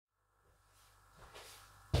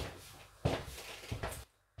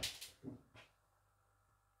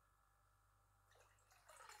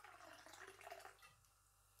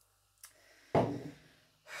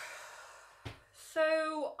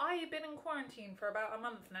I've been in quarantine for about a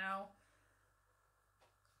month now.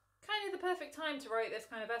 Kind of the perfect time to write this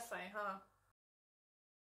kind of essay, huh?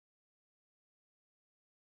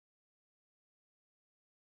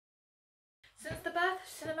 Since the birth of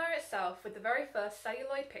cinema itself, with the very first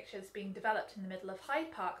celluloid pictures being developed in the middle of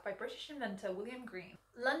Hyde Park by British inventor William Green,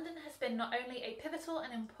 London has been not only a pivotal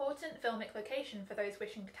and important filmic location for those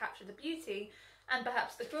wishing to capture the beauty and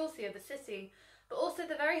perhaps the cruelty of the city, but also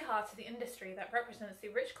the very heart of the industry that represents the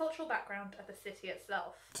rich cultural background of the city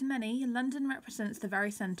itself. To many, London represents the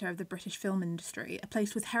very centre of the British film industry, a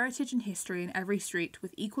place with heritage and history in every street,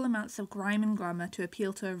 with equal amounts of grime and glamour to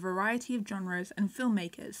appeal to a variety of genres and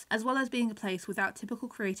filmmakers, as well as being a place without typical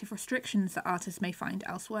creative restrictions that artists may find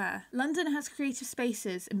elsewhere. London has creative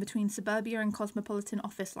spaces in between suburbia and cosmopolitan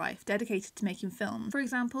office life dedicated to making film. For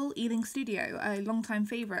example, Ealing Studio, a long-time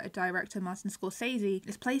favourite of director Martin Scorsese,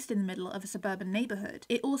 is placed in the middle of a suburban neighbourhood.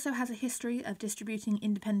 It also has a history of distributing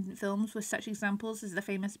independent films, with such examples as the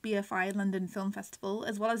famous BFI London Film Festival,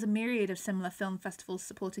 as well as a myriad of similar film festivals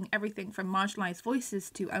supporting everything from marginalised voices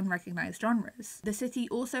to unrecognised genres. The city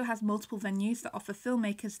also has multiple venues that offer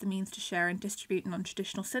filmmakers the means to share and distribute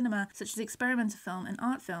non-traditional cinema, such as experimental film and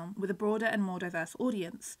art film, with a broader and more diverse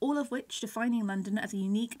audience, all of which defining London as a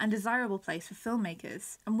unique and desirable place for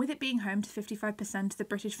filmmakers. And with it being home to 55% of the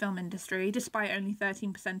British film industry, despite only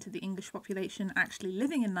 13% of the English population actually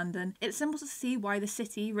living in London, it's simple to see why the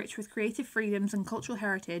city, rich with creative freedoms and cultural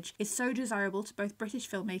heritage, is so desirable to both British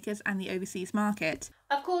filmmakers and the overseas market.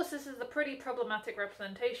 Of course, this is a pretty problematic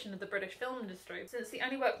representation of the British film industry, since the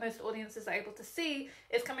only work most audiences are able to see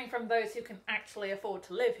is coming from those who can actually afford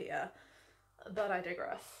to live here. But I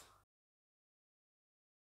digress.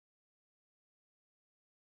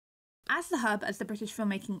 As the hub as the British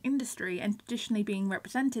filmmaking industry, and traditionally being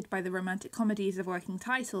represented by the romantic comedies of working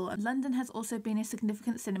title, London has also been a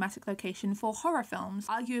significant cinematic location for horror films,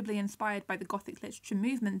 arguably inspired by the Gothic literature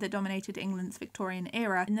movement that dominated England's Victorian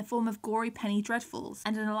era in the form of gory penny dreadfuls,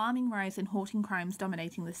 and an alarming rise in haunting crimes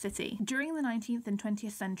dominating the city. During the 19th and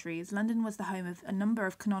 20th centuries, London was the home of a number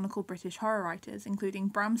of canonical British horror writers, including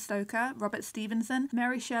Bram Stoker, Robert Stevenson,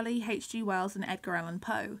 Mary Shelley, H.G. Wells and Edgar Allan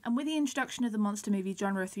Poe. And with the introduction of the monster movie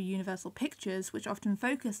genre through Universal Pictures, which often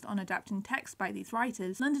focused on adapting text by these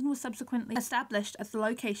writers, London was subsequently established as the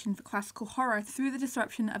location for classical horror through the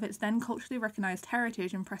disruption of its then culturally recognised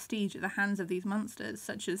heritage and prestige at the hands of these monsters,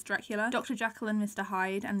 such as Dracula, Dr. Jekyll and Mr.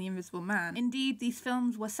 Hyde, and The Invisible Man. Indeed, these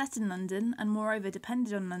films were set in London, and moreover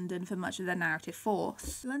depended on London for much of their narrative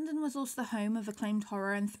force. London was also the home of acclaimed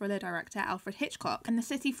horror and thriller director Alfred Hitchcock, and the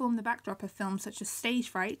city formed the backdrop of films such as Stage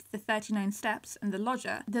Fright, The 39 Steps, and The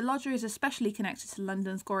Lodger. The Lodger is especially connected to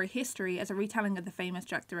London's gory history as a retelling of the famous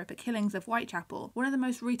Jack the Ripper killings of Whitechapel, one of the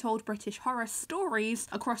most retold British horror stories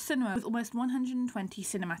across cinema, with almost 120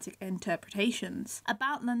 cinematic interpretations.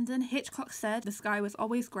 About London, Hitchcock said, "The sky was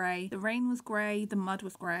always grey, the rain was grey, the mud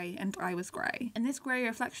was grey, and I was grey." And this grey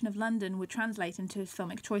reflection of London would translate into his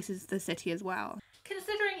filmic choices of the city as well.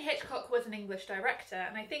 Considering Hitchcock was an English director,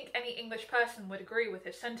 and I think any English person would agree with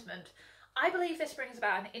his sentiment, I believe this brings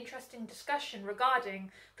about an interesting discussion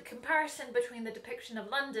regarding the comparison between the depiction of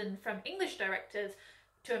London from English directors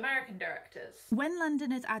to American directors. When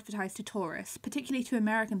London is advertised to tourists, particularly to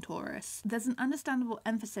American tourists, there's an understandable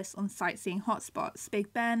emphasis on sightseeing hotspots: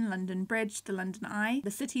 Big Ben, London Bridge, the London Eye,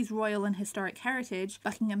 the city's royal and historic heritage,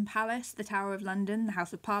 Buckingham Palace, the Tower of London, the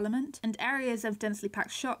House of Parliament, and areas of densely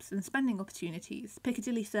packed shops and spending opportunities: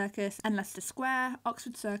 Piccadilly Circus and Leicester Square,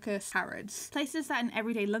 Oxford Circus, Harrods. Places that an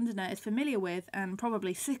everyday Londoner is familiar with and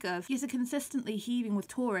probably sick of, yet are consistently heaving with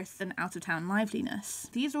tourists and out-of-town liveliness.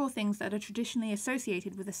 These are all things that are traditionally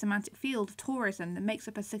associated with a semantic field of tourism that makes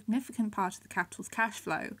up a significant part of the capital's cash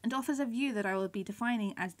flow, and offers a view that I will be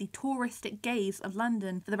defining as the touristic gaze of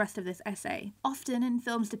London for the rest of this essay. Often in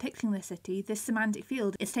films depicting the city, this semantic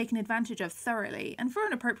field is taken advantage of thoroughly, and for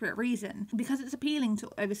an appropriate reason, because it's appealing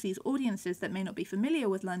to overseas audiences that may not be familiar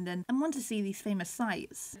with London and want to see these famous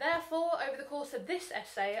sights. Therefore, over the course of this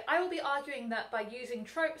essay, I will be arguing that by using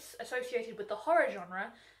tropes associated with the horror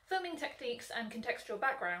genre, filming techniques and contextual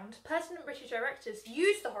background, pertinent British directors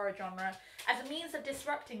use the horror genre as a means of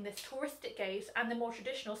disrupting this touristic gaze and the more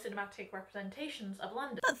traditional cinematic representations of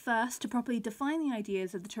London. But first, to properly define the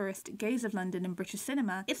ideas of the touristic gaze of London in British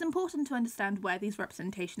cinema, it's important to understand where these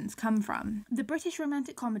representations come from. The British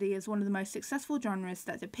romantic comedy is one of the most successful genres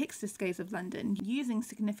that depicts this gaze of London, using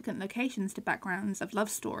significant locations to backgrounds of love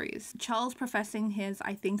stories. Charles professing his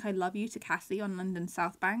 "I think I love you" to Cassie on London's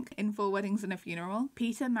South Bank in Four Weddings and a Funeral,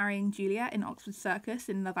 Peter marrying Juliet in Oxford Circus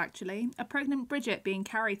in Love Actually, a pregnant Bridget being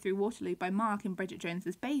carried through Waterloo by Mark in Bridget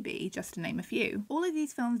Jones's Baby, just to name a few. All of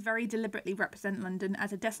these films very deliberately represent London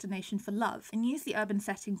as a destination for love, and use the urban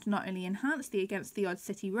setting to not only enhance the against-the-odds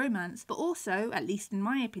city romance, but also, at least in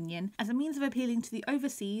my opinion, as a means of appealing to the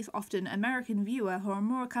overseas, often American viewer who are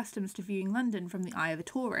more accustomed to viewing London from the eye of a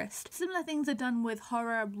tourist. Similar things are done with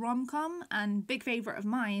horror rom-com, and big favourite of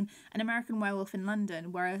mine, An American Werewolf in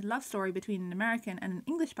London, where a love story between an American and an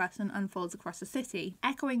English person unfolds across the city,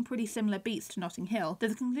 echoing pretty similar beats to Notting Hill, though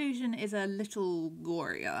the conclusion is a little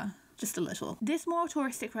gorier. Just a little. This more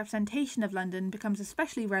touristic representation of London becomes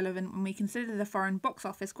especially relevant when we consider the foreign box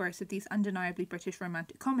office gross of these undeniably British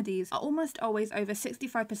romantic comedies are almost always over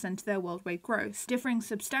 65% of their worldwide gross, differing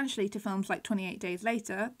substantially to films like 28 Days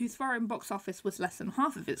Later, whose foreign box office was less than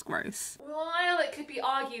half of its gross. While it could be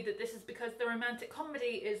argued that this is because the romantic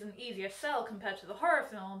comedy is an easier sell compared to the horror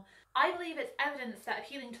film, I believe it's evidence that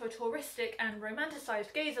appealing to a touristic and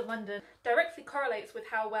romanticised gaze of London directly correlates with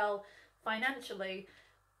how well, financially,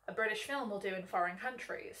 a British film will do in foreign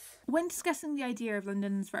countries. When discussing the idea of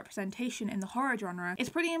London's representation in the horror genre, it's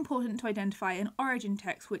pretty important to identify an origin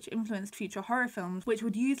text which influenced future horror films which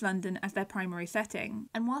would use London as their primary setting.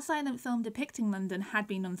 And while silent film depicting London had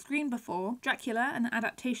been on screen before, Dracula, an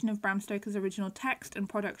adaptation of Bram Stoker's original text and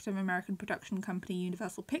product of American production company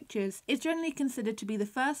Universal Pictures, is generally considered to be the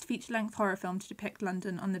first feature-length horror film to depict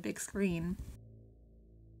London on the big screen.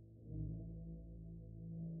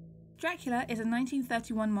 Dracula is a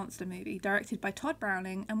 1931 monster movie directed by Todd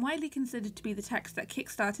Browning and widely considered to be the text that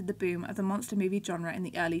kick-started the boom of the monster movie genre in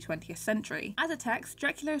the early 20th century. As a text,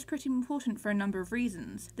 Dracula is pretty important for a number of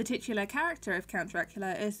reasons. The titular character of Count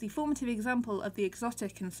Dracula is the formative example of the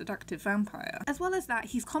exotic and seductive vampire. As well as that,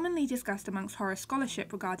 he's commonly discussed amongst horror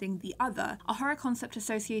scholarship regarding the other, a horror concept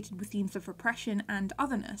associated with themes of repression and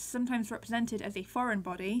otherness, sometimes represented as a foreign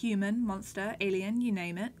body, human, monster, alien, you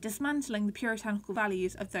name it, dismantling the puritanical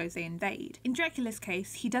values of those they invade. In Dracula's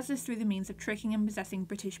case, he does this through the means of tricking and possessing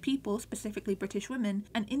British people, specifically British women,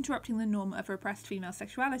 and interrupting the norm of repressed female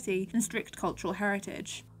sexuality and strict cultural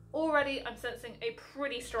heritage. Already, I'm sensing a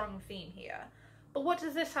pretty strong theme here. But what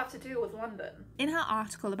does this have to do with London? In her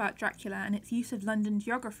article about Dracula and its use of London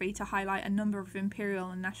geography to highlight a number of imperial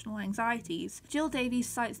and national anxieties, Jill Davies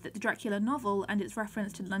cites that the Dracula novel and its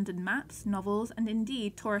reference to London maps, novels, and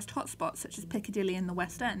indeed tourist hotspots such as Piccadilly and the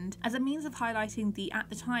West End, as a means of highlighting the, at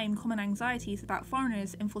the time, common anxieties about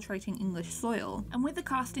foreigners infiltrating English soil. And with the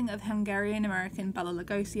casting of Hungarian-American Bela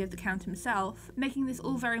Lugosi as the Count himself, making this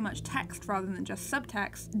all very much text rather than just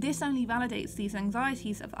subtext, this only validates these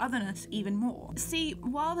anxieties of otherness even more. See,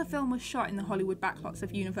 while the film was shot in the Hollywood backlots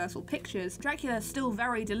of Universal Pictures, Dracula still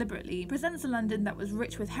very deliberately presents a London that was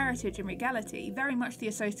rich with heritage and regality, very much the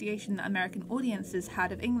association that American audiences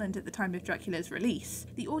had of England at the time of Dracula's release.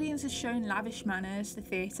 The audience is shown lavish manners, the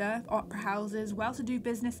theatre, opera houses, well-to-do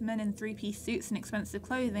businessmen in three-piece suits and expensive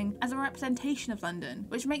clothing as a representation of London,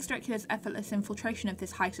 which makes Dracula's effortless infiltration of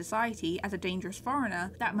this high society as a dangerous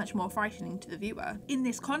foreigner that much more frightening to the viewer. In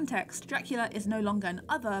this context, Dracula is no longer an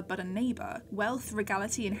other but a neighbour. Wealth,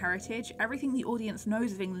 regality and heritage, everything the audience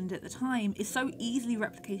knows of England at the time, is so easily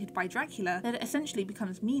replicated by Dracula that it essentially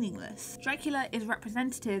becomes meaningless. Dracula is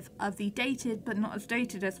representative of the dated, but not as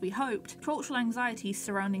dated as we hoped, cultural anxieties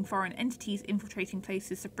surrounding foreign entities infiltrating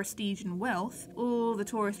places of prestige and wealth, or the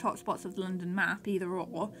tourist hotspots of the London map, either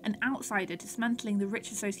or, an outsider dismantling the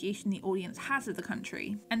rich association the audience has of the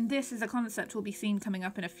country. And this is a concept we'll be seeing coming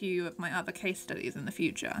up in a few of my other case studies in the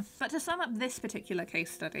future. But to sum up this particular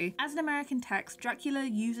case study, as an American text, Dracula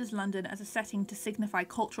uses London as a setting to signify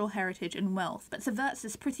cultural heritage and wealth, but subverts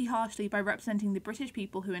this pretty harshly by representing the British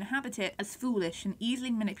people who inhabit it as foolish and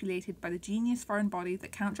easily manipulated by the genius foreign body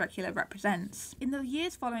that Count Dracula represents. In the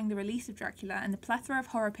years following the release of Dracula and the plethora of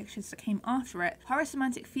horror pictures that came after it, horror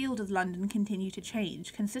semantic field of London continued to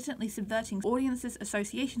change, consistently subverting audiences'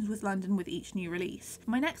 associations with London with each new release.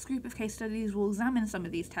 My next group of case studies will examine some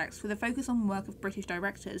of these texts with a focus on the work of British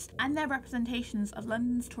directors and their representations of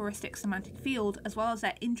London's touristic semantic field, as well as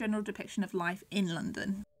their in-general depiction of life in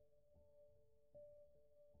London.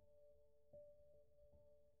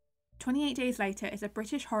 28 Days Later is a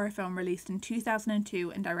British horror film released in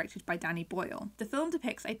 2002 and directed by Danny Boyle. The film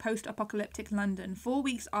depicts a post-apocalyptic London 4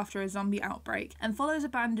 weeks after a zombie outbreak and follows a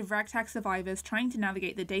band of ragtag survivors trying to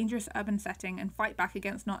navigate the dangerous urban setting and fight back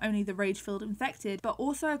against not only the rage-filled infected, but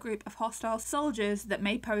also a group of hostile soldiers that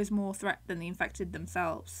may pose more threat than the infected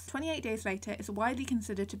themselves. 28 Days Later is widely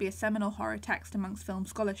considered to be a seminal horror text amongst film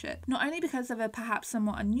scholarship, not only because of a perhaps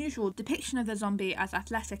somewhat unusual depiction of the zombie as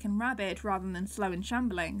athletic and rabid rather than slow and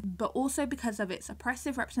shambling, but but also because of its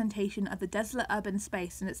oppressive representation of the desolate urban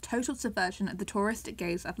space and its total subversion of the touristic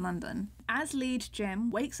gaze of London. As lead Jim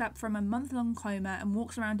wakes up from a month-long coma and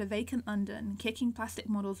walks around a vacant London, kicking plastic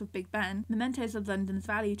models of Big Ben, mementos of London's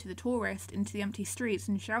value to the tourist, into the empty streets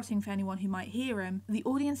and shouting for anyone who might hear him, the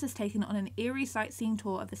audience is taken on an eerie sightseeing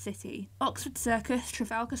tour of the city. Oxford Circus,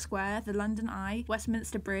 Trafalgar Square, the London Eye,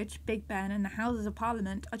 Westminster Bridge, Big Ben and the Houses of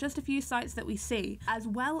Parliament are just a few sights that we see, as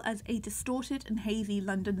well as a distorted and hazy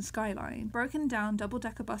London skyline. Broken down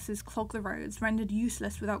double-decker buses clog the roads, rendered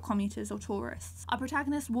useless without commuters or tourists. Our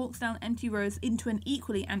protagonist walks down empty roads into an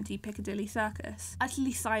equally empty Piccadilly Circus,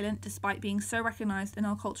 utterly silent despite being so recognised in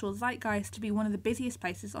our cultural zeitgeist to be one of the busiest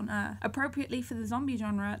places on earth. Appropriately for the zombie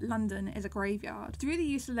genre, London is a graveyard. Through the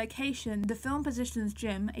use of location, the film positions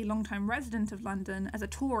Jim, a long-time resident of London, as a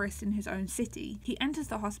tourist in his own city. He enters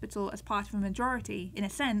the hospital as part of a majority, in a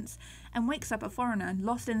sense, and wakes up a foreigner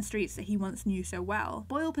lost in streets that he once knew so well.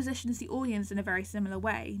 Boyle positions the audience in a very similar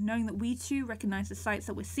way, knowing that we too recognise the sights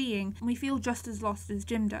that we're seeing, and we feel just as lost as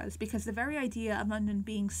Jim does, because the very idea of London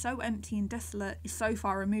being so empty and desolate is so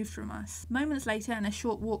far removed from us. Moments later, in a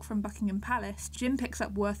short walk from Buckingham Palace, Jim picks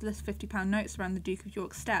up worthless £50 notes around the Duke of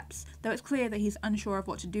York's steps, though it's clear that he's unsure of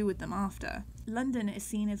what to do with them after. London is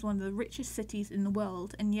seen as one of the richest cities in the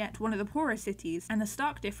world, and yet one of the poorest cities, and the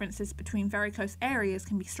stark differences between very close areas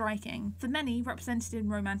can be striking. For many, represented in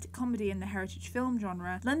romantic comedy and the heritage film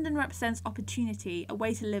genre, London represents opportunity, a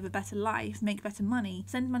way to live a better life, make better money,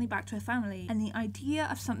 send money back to a family, and the idea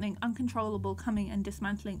of something uncontrollable coming and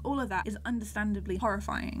dismantling all of that is understandably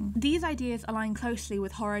horrifying. These ideas align closely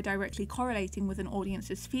with horror directly correlating with an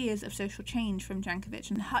audience's fears of social change from Jankovic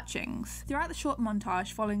and Hutchings. Throughout the short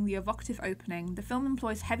montage following the evocative opening, the film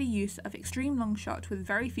employs heavy use of extreme long shot with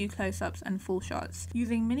very few close-ups and full shots,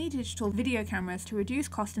 using mini-digital video cameras to reduce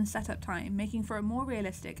cost and setup time, making for a more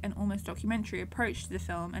realistic and almost documentary approach to the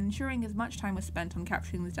film and ensuring as much time was spent on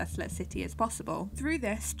capturing the desolate city as possible. Through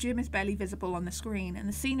this, Jim is barely visible on the screen, and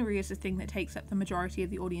the scenery is the thing that takes up the majority of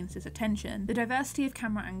the audience's attention. The diversity of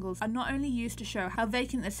camera angles are not only used to show how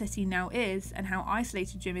vacant the city now is and how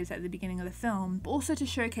isolated Jim is at the beginning of the film, but also to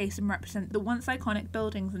showcase and represent the once iconic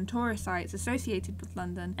buildings and tourist sites associated with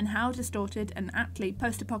London and how distorted and aptly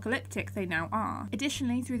post-apocalyptic they now are.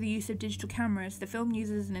 Additionally, through the use of digital cameras, the film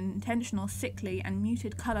uses an intentional sickly and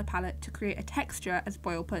muted colour palette to create a texture, as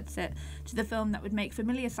Boyle puts it, to the film that would make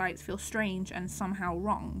familiar sights feel strange and somehow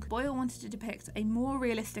wrong. Boyle wanted to depict a more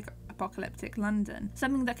realistic apocalyptic London,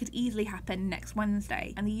 something that could easily happen next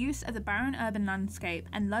Wednesday, and the use of the barren urban landscape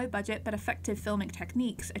and low-budget but effective filmic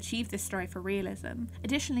techniques achieved this strive for realism.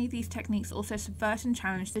 Additionally, these techniques also subvert and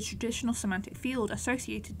challenge the traditional semantic field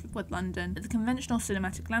associated with London that the conventional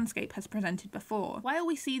cinematic landscape has presented before. While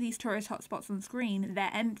we see these tourist hotspots on screen,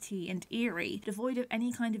 they're empty and eerie, devoid of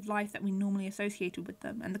any kind of life that we normally associated with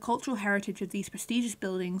them, and the cultural heritage of these prestigious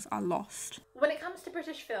buildings are lost. When it comes to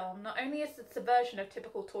British film, not only is the subversion of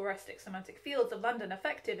typical touristic semantic fields of London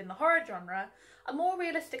effective in the horror genre, a more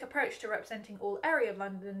realistic approach to representing all area of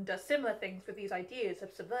London does similar things with these ideas of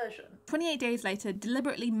subversion. 28 Days Later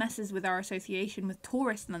deliberately messes with our association with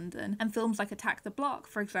tourist London, and films like Attack the Block,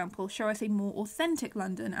 for example, show us a more authentic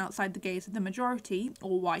London outside the gaze of the majority,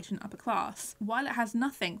 or white and upper class. While it has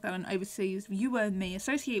nothing that an overseas viewer may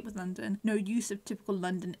associate with London, no use of typical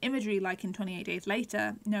London imagery like in 28 Days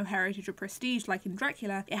Later, no heritage or prestige like in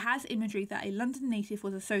Dracula, it has imagery that a London native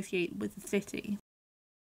would associate with the city.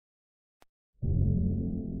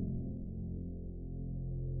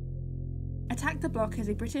 Attack the Block is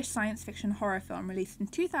a British science fiction horror film released in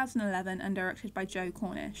 2011 and directed by Joe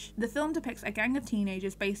Cornish. The film depicts a gang of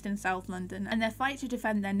teenagers based in South London and their fight to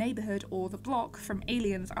defend their neighbourhood, or the block, from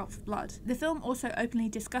aliens out for blood. The film also openly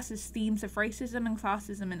discusses themes of racism and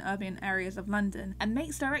classism in urban areas of London, and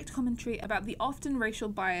makes direct commentary about the often racial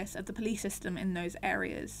bias of the police system in those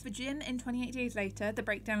areas. For Jim, in 28 Days Later, the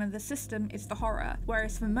breakdown of the system is the horror,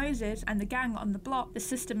 whereas for Moses and the gang on the block, the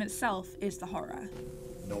system itself is the horror.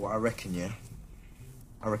 You know what I reckon, yeah?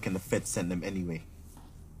 I reckon the Feds sent them anyway.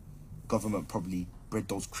 Government probably bred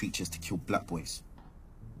those creatures to kill black boys.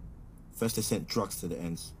 First they sent drugs to the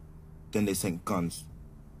ends, then they sent guns.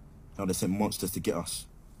 Now they sent monsters to get us.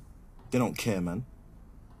 They don't care, man.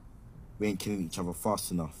 We ain't killing each other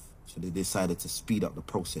fast enough, so they decided to speed up the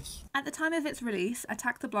process. At the time of its release,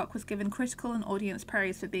 Attack the Block was given critical and audience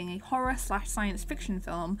praise for being a horror/science fiction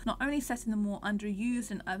film, not only set in the more underused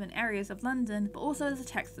and urban areas of London, but also as a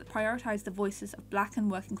text that prioritised the voices of black and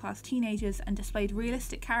working class teenagers and displayed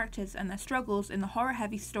realistic characters and their struggles in the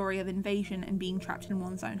horror-heavy story of invasion and being trapped in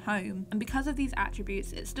one's own home. And because of these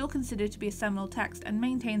attributes, it's still considered to be a seminal text and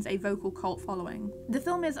maintains a vocal cult following. The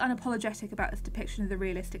film is unapologetic about its depiction of the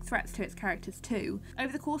realistic threats to its characters too.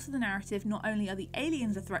 Over the course of to the narrative, not only are the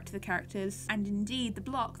aliens a threat to the characters, and indeed the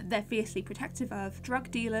block that they're fiercely protective of,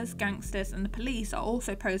 drug dealers, gangsters, and the police are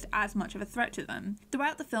also posed as much of a threat to them.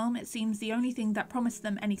 Throughout the film, it seems the only thing that promised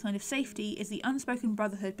them any kind of safety is the unspoken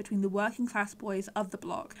brotherhood between the working class boys of the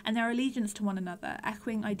block, and their allegiance to one another,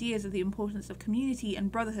 echoing ideas of the importance of community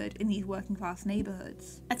and brotherhood in these working class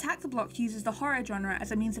neighbourhoods. Attack the Block uses the horror genre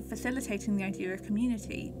as a means of facilitating the idea of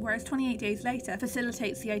community, whereas 28 Days Later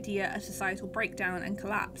facilitates the idea of societal breakdown and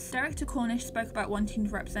collapse. Director Cornish spoke about wanting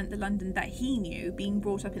to represent the London that he knew, being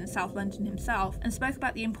brought up in South London himself, and spoke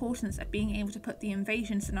about the importance of being able to put the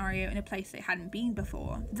invasion scenario in a place it hadn't been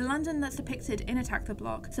before. The London that's depicted in Attack the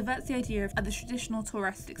Block subverts the idea of the traditional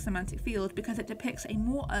touristic semantic field because it depicts a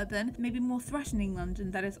more urban, maybe more threatening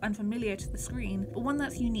London that is unfamiliar to the screen, but one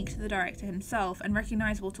that's unique to the director himself and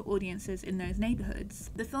recognisable to audiences in those neighbourhoods.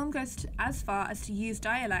 The film goes as far as to use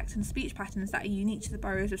dialect and speech patterns that are unique to the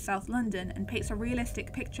boroughs of South London and paints a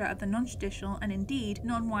realistic picture of the non-traditional and indeed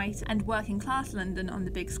non-white and working class London on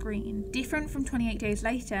the big screen. Different from 28 Days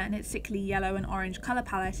Later and its sickly yellow and orange colour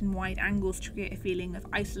palette and wide angles to create a feeling of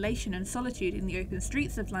isolation and solitude in the open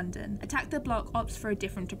streets of London, Attack the Block opts for a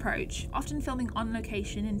different approach, often filming on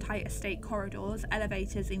location in tight estate corridors,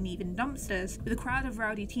 elevators and even dumpsters, with a crowd of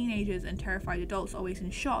rowdy teenagers and terrified adults always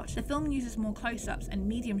in shot. The film uses more close-ups and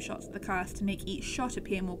medium shots of the cast to make each shot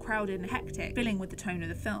appear more crowded and hectic, filling with the tone of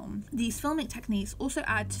the film. These filmic techniques also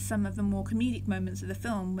add to some of the more comedic moments of the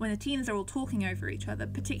film, when the teens are all talking over each other,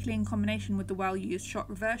 particularly in combination with the well-used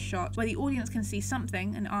shot-reverse shot, where the audience can see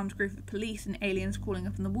something, an armed group of police and aliens crawling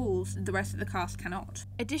up on the walls, the rest of the cast cannot.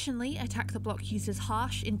 Additionally, Attack the Block uses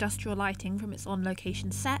harsh, industrial lighting from its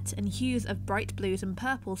on-location set and hues of bright blues and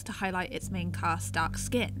purples to highlight its main cast's dark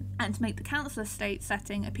skin, and to make the council estate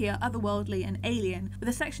setting appear otherworldly and alien, with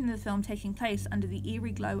a section of the film taking place under the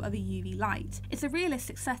eerie glow of a UV light. It's a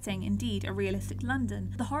realistic setting, indeed a realistic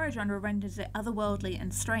London. The horror genre renders it otherworldly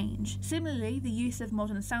and strange. Similarly, the use of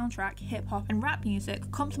modern soundtrack, hip-hop and rap music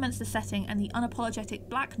complements the setting and the unapologetic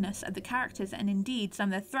blackness of the characters and indeed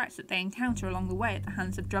some of the threats that they encounter along the way at the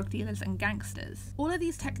hands of drug dealers and gangsters. All of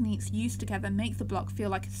these techniques used together make the block feel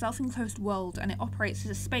like a self-enclosed world, and it operates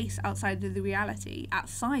as a space outside of the reality,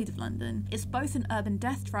 outside of London. It's both an urban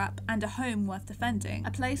death trap and a home worth defending,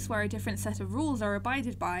 a place where a different set of rules are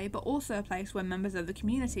abided by, but also a place where members of the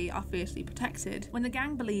community are fiercely protected. When the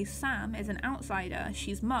gang believes Sam is an outsider,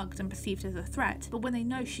 she's mugged and perceived as a threat, but when they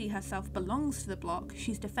know she herself belongs to the block,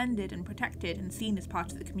 she's defended and protected and seen as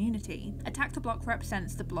part of the community. Attack the Block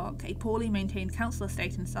represents the block, a poorly maintained council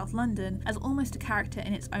estate in South London, as almost a character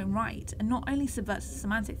in its own right, and not only subverts the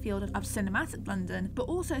semantic field of cinematic London, but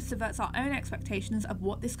also subverts our own expectations of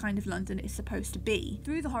what this kind of London is supposed to be.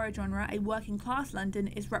 Through the horror genre, a working class London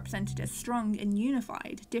is represented as strong and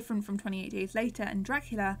unified, different from 28 Days Later and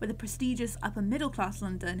Dracula, where the prestigious upper middle class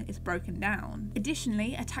London is broken down.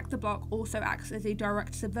 Additionally, Attack the Block also acts as a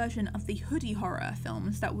direct subversion of the hoodie horror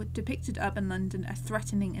films that would depicted urban London as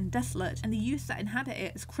threatening and desolate, and the youth that inhabit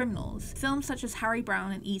it as criminals. Films such as Harry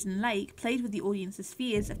Brown and Eden Lake played with the audience's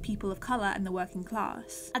fears of people of colour and the working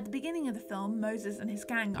class. At the beginning of the film, Moses and his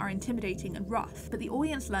gang are intimidating and rough, but the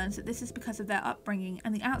audience learns that this is because of their upbringing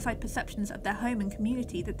and the outside perceptions of their home and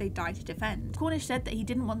community that they die to defend. Cornish said that he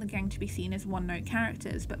didn't want the gang to be seen as one-note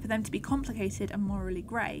characters, but for them to be complicated and morally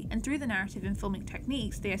grey, and through the narrative and filming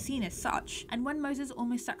techniques they are seen as such. And when Moses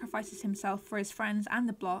almost sacrifices himself for his friends and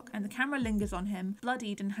the block, and the camera lingers on him,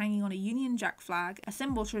 bloodied and hanging on a Union Jack flag, a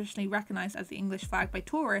symbol traditionally recognised as the English flag by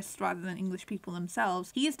tourists rather than English people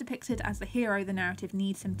themselves, he is depicted as the hero the narrative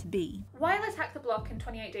needs him to be. While Attack the Block and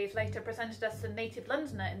 28 Days Later presented us a native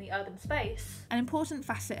Londoner in the urban space, an important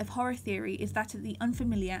facet of horror theory is that of the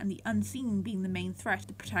unfamiliar and the unseen being the main threat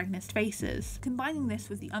the protagonist faces. Combining this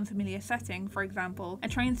with the unfamiliar setting, for example, a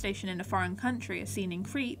train station in a foreign country as seen in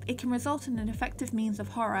Creep, it can result in an effective means of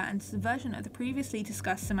horror and subversion of the previously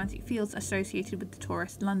discussed semantic fields associated with the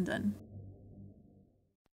tourist London.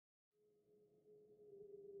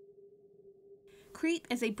 Creep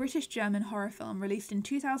is a British-German horror film released in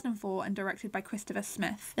 2004 and directed by Christopher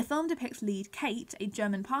Smith. The film depicts lead Kate, a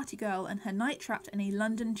German party girl, and her night trapped in a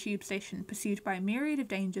London tube station, pursued by a myriad of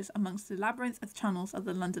dangers amongst the labyrinth of tunnels of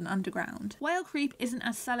the London Underground. While Creep isn't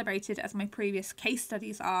as celebrated as my previous case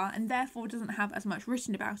studies are, and therefore doesn't have as much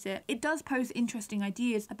written about it, it does pose interesting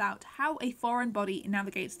ideas about how a foreign body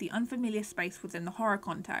navigates the unfamiliar space within the horror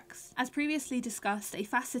context. As previously discussed, a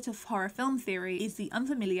facet of horror film theory is the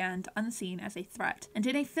unfamiliar and unseen as a threat. threat, and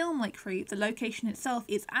in a film like Creep, the location itself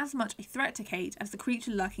is as much a threat to Kate as the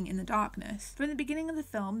creature lurking in the darkness. From the beginning of the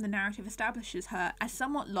film, the narrative establishes her as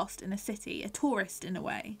somewhat lost in a city, a tourist in a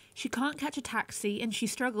way. She can't catch a taxi and she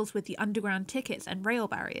struggles with the underground tickets and rail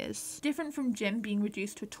barriers. Different from Jim being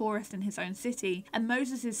reduced to a tourist in his own city, and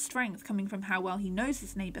Moses' strength coming from how well he knows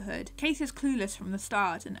his neighbourhood, Kate is clueless from the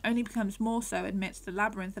start and only becomes more so amidst the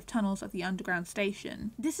labyrinth of tunnels of the underground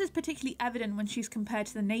station. This is particularly evident when she's compared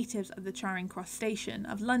to the natives of the Charing Cross station,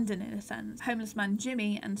 of London in a sense, homeless man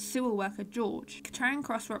Jimmy and sewer worker George. Charing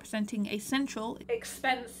Cross representing a central,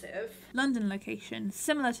 expensive London location,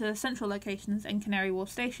 similar to the central locations in Canary Wharf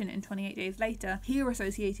Station in 28 Days Later, here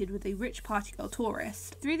associated with a rich party girl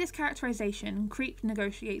tourist. Through this characterisation, Creep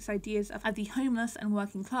negotiates ideas of the homeless and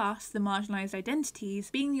working class, the marginalised identities,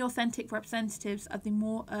 being the authentic representatives of the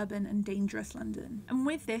more urban and dangerous London. And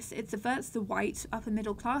with this, it subverts the white, upper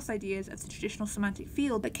middle class ideas of the traditional semantic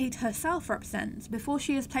field that Kate herself represents, before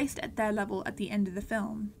she is placed at their level at the end of the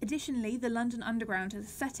film. Additionally, the London Underground as a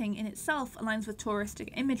setting in itself aligns with touristic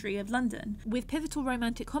imagery of London, with pivotal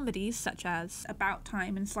romantic comedies such as About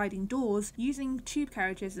Time and Sliding Doors using tube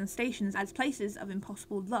carriages and stations as places of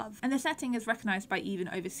impossible love, and the setting is recognised by even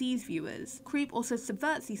overseas viewers. Creep also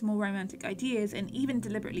subverts these more romantic ideas and even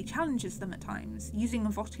deliberately challenges them at times, using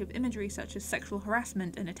evocative imagery such as sexual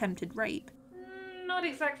harassment and attempted rape. Not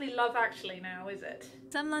exactly Love Actually now, is it?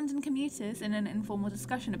 Some London commuters, in an informal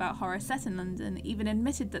discussion about horror set in London, even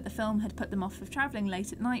admitted that the film had put them off of travelling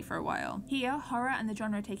late at night for a while. Here, horror and the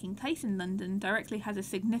genre taking place in London directly has a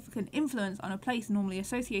significant influence on a place normally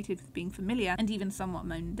associated with being familiar and even somewhat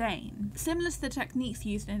mundane. Similar to the techniques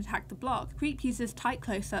used in Attack the Block, Creep uses tight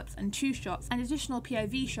close-ups and two shots and additional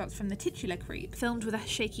POV shots from the titular Creep, filmed with a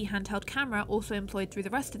shaky handheld camera also employed through the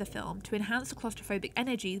rest of the film to enhance the claustrophobic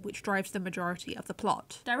energy which drives the majority of the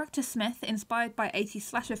plot. Director Smith, inspired by 80s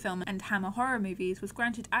slasher film and Hammer horror movies, was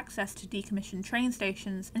granted access to decommissioned train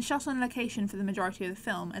stations and shot on location for the majority of the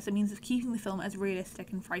film as a means of keeping the film as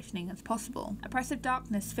realistic and frightening as possible. Oppressive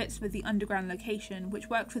Darkness fits with the underground location, which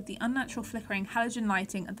worked with the unnatural flickering halogen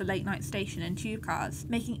lighting at the late night station and tube cars,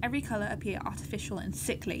 making every colour appear artificial and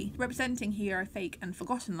sickly, representing here a fake and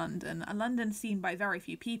forgotten London, a London seen by very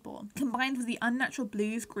few people. Combined with the unnatural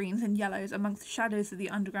blues, greens and yellows amongst the shadows of the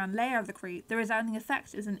underground layer of the Creep, the resounding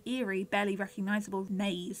effect is an eerie, barely recognisable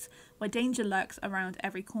maze, where danger lurks around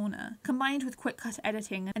every corner. Combined with quick-cut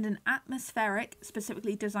editing and an atmospheric,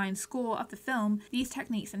 specifically designed score of the film, these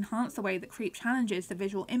techniques enhance the way that Creep challenges the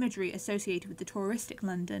visual imagery associated with the touristic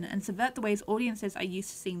London and subvert the ways audiences are used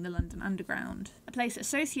to seeing the London Underground. A place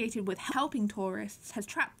associated with helping tourists has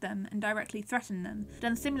trapped them and directly threatened them,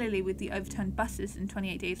 done similarly with the overturned buses in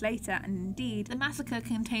 28 Days Later, and indeed, the massacre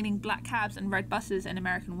containing black cabs and red buses in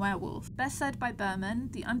American Werewolf. Best said by Berman,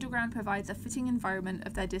 the Underground provides a fitting environment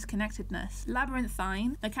of their disconnectedness.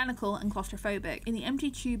 Labyrinthine, mechanical and claustrophobic. In the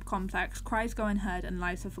empty tube complex, cries go unheard and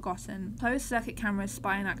lives are forgotten. Closed circuit cameras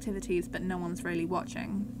spy on activities, but no one's really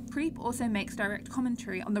watching. Creep also makes direct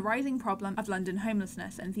commentary on the rising problem of London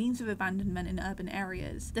homelessness and themes of abandonment in urban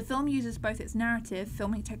areas. The film uses both its narrative,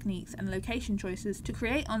 filming techniques, and location choices to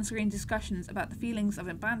create on-screen discussions about the feelings of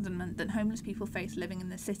abandonment that homeless people face living in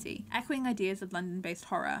the city, echoing ideas of London-based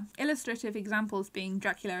horror. Illustrative examples being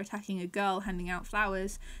Dracula attacking a girl handing out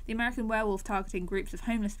flowers, the American Werewolf targeting groups of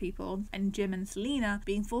homeless people, and Jim and Selena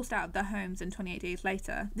being forced out of their homes in 28 Days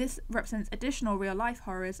Later. This represents additional real-life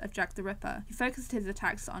horrors of Jack the Ripper, who focused his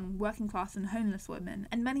attacks on working-class and homeless women,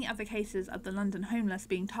 and many other cases of the London homeless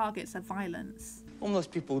being targets of violence. Homeless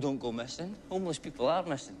people don't go missing. Homeless people are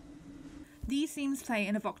missing. These themes play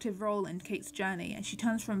an evocative role in Kate's journey, as she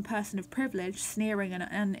turns from a person of privilege, sneering and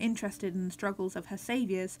uninterested in the struggles of her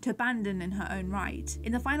saviours, to abandon in her own right.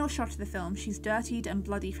 In the final shot of the film, she's dirtied and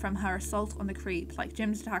bloody from her assault on the Creep, like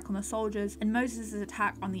Jim's attack on the soldiers and Moses'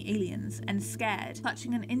 attack on the aliens, and scared,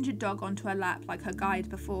 clutching an injured dog onto her lap like her guide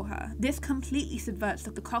before her. This completely subverts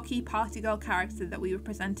the cocky party girl character that we were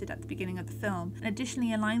presented at the beginning of the film, and additionally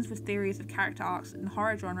aligns with theories of character arcs in the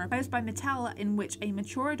horror genre posed by Mattel, in which a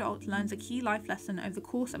mature adult learns a key life lesson over the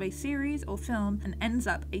course of a series or film and ends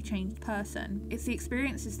up a changed person. It's the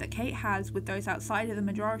experiences that Kate has with those outside of the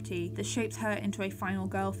majority that shapes her into a final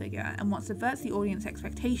girl figure, and what subverts the audience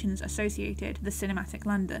expectations associated with the cinematic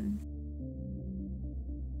London.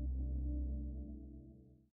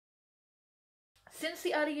 Since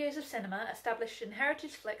the early years of cinema established in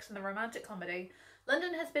heritage flicks and the romantic comedy,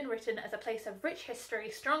 London has been written as a place of rich history,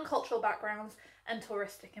 strong cultural backgrounds, and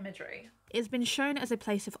touristic imagery. It's been shown as a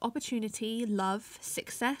place of opportunity, love,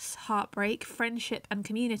 success, heartbreak, friendship and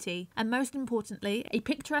community, and most importantly, a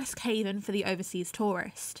picturesque haven for the overseas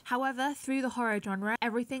tourist. However, through the horror genre,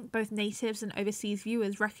 everything both natives and overseas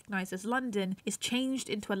viewers recognise as London is changed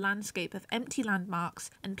into a landscape of empty landmarks,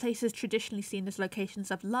 and places traditionally seen as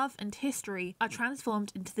locations of love and history are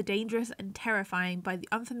transformed into the dangerous and terrifying by the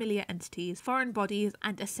unfamiliar entities, foreign bodies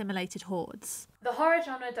and assimilated hordes. The horror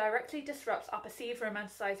genre directly disrupts our perceived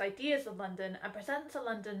romanticised ideas of London and presents a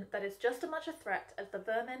London that is just as much a threat as the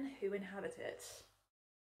vermin who inhabit it.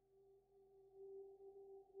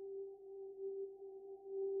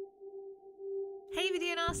 Hey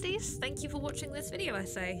video nasties, thank you for watching this video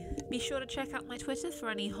essay. Be sure to check out my Twitter for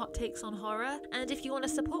any hot takes on horror, and if you want to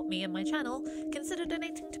support me and my channel, consider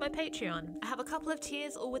donating to my Patreon. I have a couple of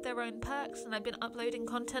tiers all with their own perks, and I've been uploading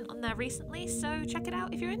content on there recently, so check it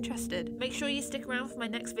out if you're interested. Make sure you stick around for my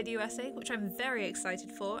next video essay, which I'm very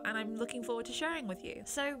excited for, and I'm looking forward to sharing with you.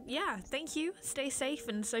 So yeah, thank you, stay safe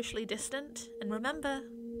and socially distant, and remember,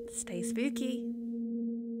 stay spooky.